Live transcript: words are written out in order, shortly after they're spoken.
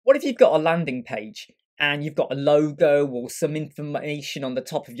What if you've got a landing page and you've got a logo or some information on the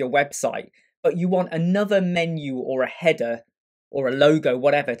top of your website, but you want another menu or a header or a logo,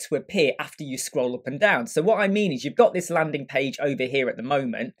 whatever, to appear after you scroll up and down? So what I mean is you've got this landing page over here at the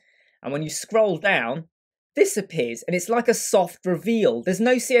moment, and when you scroll down, this appears, and it's like a soft reveal. There's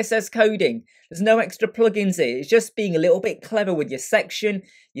no CSS coding. There's no extra plugins here. It's just being a little bit clever with your section,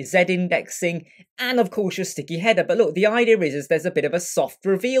 your Z indexing, and of course your sticky header. But look, the idea is there's a bit of a soft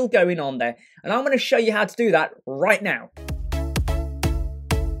reveal going on there. And I'm going to show you how to do that right now.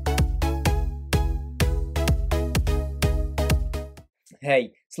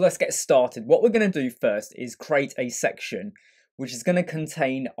 Hey, so let's get started. What we're going to do first is create a section which is going to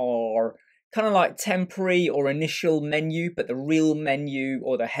contain our kind of like temporary or initial menu, but the real menu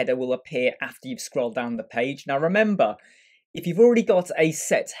or the header will appear after you've scrolled down the page. Now remember, if you've already got a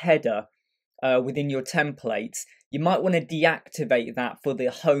set header within your templates, you might want to deactivate that for the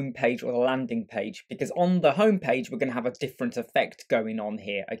home page or the landing page, because on the home page we're going to have a different effect going on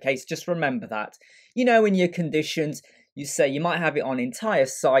here. Okay, so just remember that. You know, in your conditions you say you might have it on entire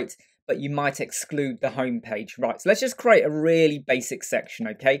site, but you might exclude the home page. Right, so let's just create a really basic section.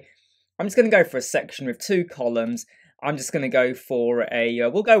 Okay, I'm just going to go for a section with 2 columns. I'm just going to go for a,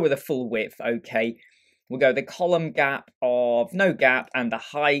 we'll go with a full width, okay. We'll go the column gap of no gap, and the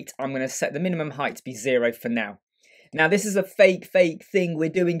height, I'm going to set the minimum height to be 0 for now. Now this is a fake thing we're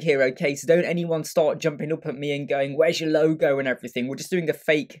doing here, okay, so don't anyone start jumping up at me and going, where's your logo and everything. We're just doing a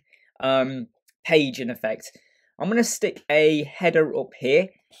fake page in effect. I'm going to stick a header up here,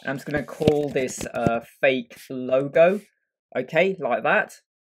 and I'm just going to call this fake logo, okay, like that.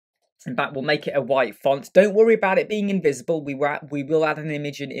 In fact, we'll make it a white font. Don't worry about it being invisible. We will add an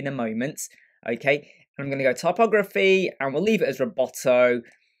image in a moment. Okay, and I'm going to go typography, and we'll leave it as Roboto,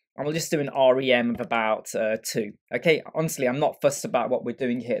 and we'll just do an REM of about 2. Okay, honestly, I'm not fussed about what we're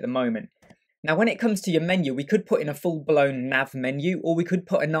doing here at the moment. Now, when it comes to your menu, we could put in a full-blown nav menu, or we could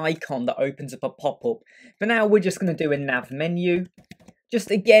put an icon that opens up a pop-up. For now, we're just going to do a nav menu.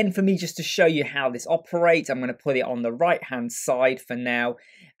 Just again, for me, just to show you how this operates, I'm going to put it on the right-hand side for now.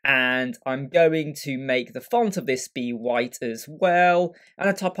 And I'm going to make the font of this be white as well. And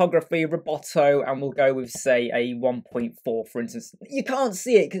a typography, Roboto, and we'll go with, say, a 1.4, for instance. You can't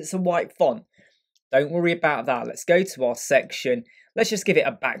see it because it's a white font. Don't worry about that. Let's go to our section. Let's just give it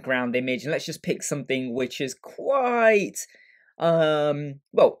a background image, and let's just pick something which is quite...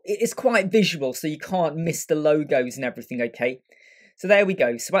 well, it's quite visual, so you can't miss the logos and everything, okay? So there we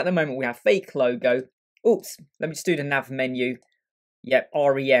go. So at the moment we have fake logo. Oops, let me just do the nav menu. Yep,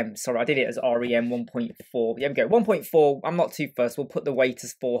 REM. Sorry, I did it as REM 1.4. There we go, 1.4. I'm not too fussed. We'll put the weight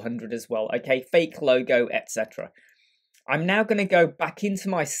as 400 as well. Okay, fake logo, etc. I'm now going to go back into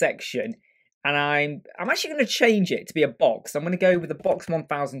my section, and I'm actually going to change it to be a box. I'm going to go with the box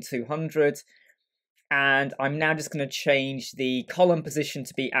 1200, and I'm now just going to change the column position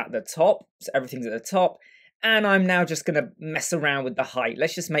to be at the top. So everything's at the top. And I'm now just going to mess around with the height.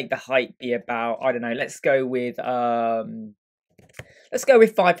 Let's just make the height be about, I don't know, let's go with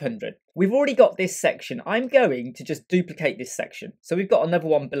 500. We've already got this section. I'm going to just duplicate this section. So we've got another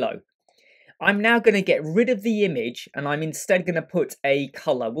one below. I'm now going to get rid of the image, and I'm instead going to put a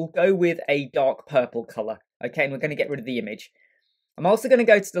color. We'll go with a dark purple color. Okay, and we're going to get rid of the image. I'm also going to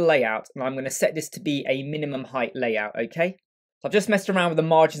go to the layout, and I'm going to set this to be a minimum height layout, okay? I've just messed around with the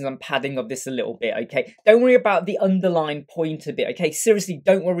margins and padding of this a little bit, okay? Don't worry about the underline pointer bit, okay? Seriously,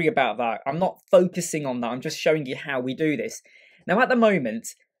 don't worry about that. I'm not focusing on that. I'm just showing you how we do this. Now, at the moment,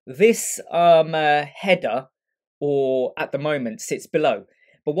 this header, or at the moment, sits below.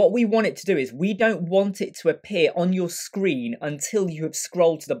 But what we want it to do is we don't want it to appear on your screen until you have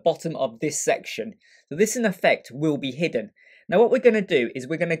scrolled to the bottom of this section. So this, in effect, will be hidden. Now, what we're going to do is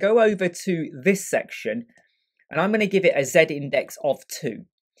we're going to go over to this section, and I'm going to give it a Z index of 2.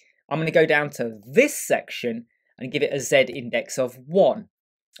 I'm going to go down to this section and give it a Z index of 1.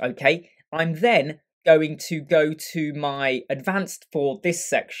 Okay, I'm then going to go to my advanced for this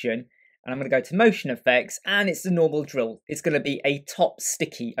section, and I'm going to go to motion effects, and it's the normal drill. It's going to be a top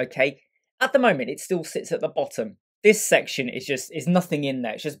sticky, okay? At the moment, it still sits at the bottom. This section is nothing in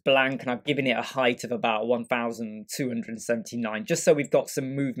there. It's just blank, and I've given it a height of about 1,279, just so we've got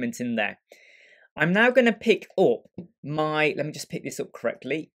some movement in there. I'm now going to pick up my, let me just pick this up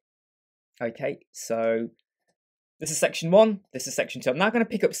correctly. Okay, so this is section 1, this is section 2. I'm now going to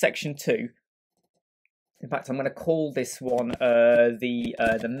pick up section 2. In fact, I'm going to call this one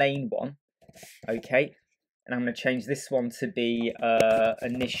the main one. Okay, and I'm going to change this one to be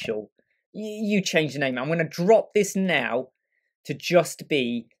initial. You change the name. I'm going to drop this now to just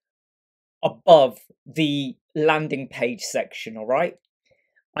be above the landing page section, all right?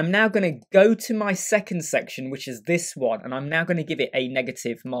 I'm now going to go to my second section, which is this one, and I'm now going to give it a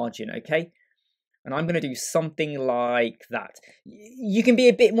negative margin, okay? And I'm going to do something like that. You can be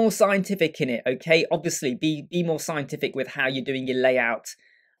a bit more scientific in it, okay? Obviously, be more scientific with how you're doing your layout.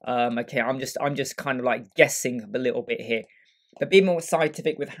 Okay, I'm just kind of like guessing a little bit here, but be more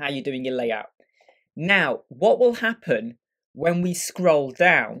scientific with how you're doing your layout. Now, what will happen when we scroll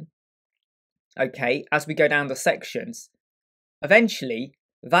down? Okay, as we go down the sections, eventually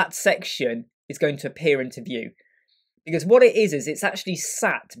that section is going to appear into view, because what it is it's actually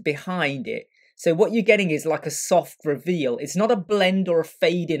sat behind it. So what you're getting is like a soft reveal. It's not a blend or a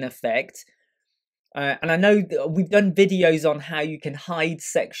fade in effect. And I know that we've done videos on how you can hide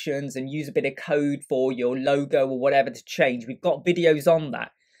sections and use a bit of code for your logo or whatever to change. We've got videos on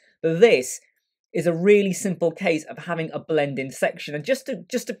that. But this is a really simple case of having a blend in section. And just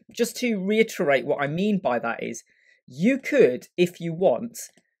to reiterate what I mean by that is, you could, if you want,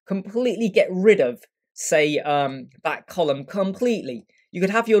 completely get rid of, say, that column completely. You could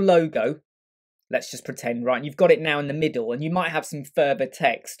have your logo, let's just pretend, right? And you've got it now in the middle, and you might have some further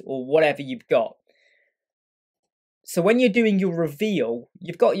text or whatever you've got. So when you're doing your reveal,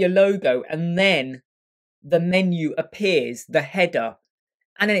 you've got your logo, and then the menu appears, the header,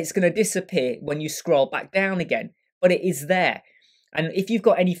 and then it's going to disappear when you scroll back down again, but it is there. And if you've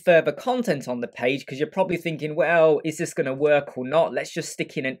got any further content on the page, because you're probably thinking, well, is this going to work or not? Let's just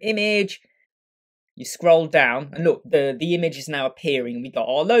stick in an image. You scroll down, and look, the image is now appearing, and we've got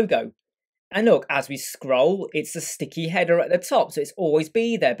our logo. And look, as we scroll, it's a sticky header at the top, so it's always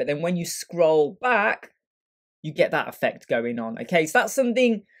be there. But then when you scroll back, you get that effect going on. Okay, so that's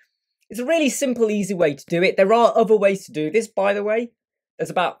something, it's a really simple, easy way to do it. There are other ways to do this, by the way. There's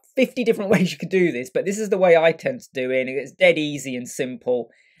about 50 different ways you could do this, but this is the way I tend to do it. And it's dead easy and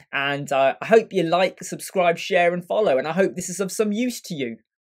simple. And I hope you like, subscribe, share, and follow. And I hope this is of some use to you.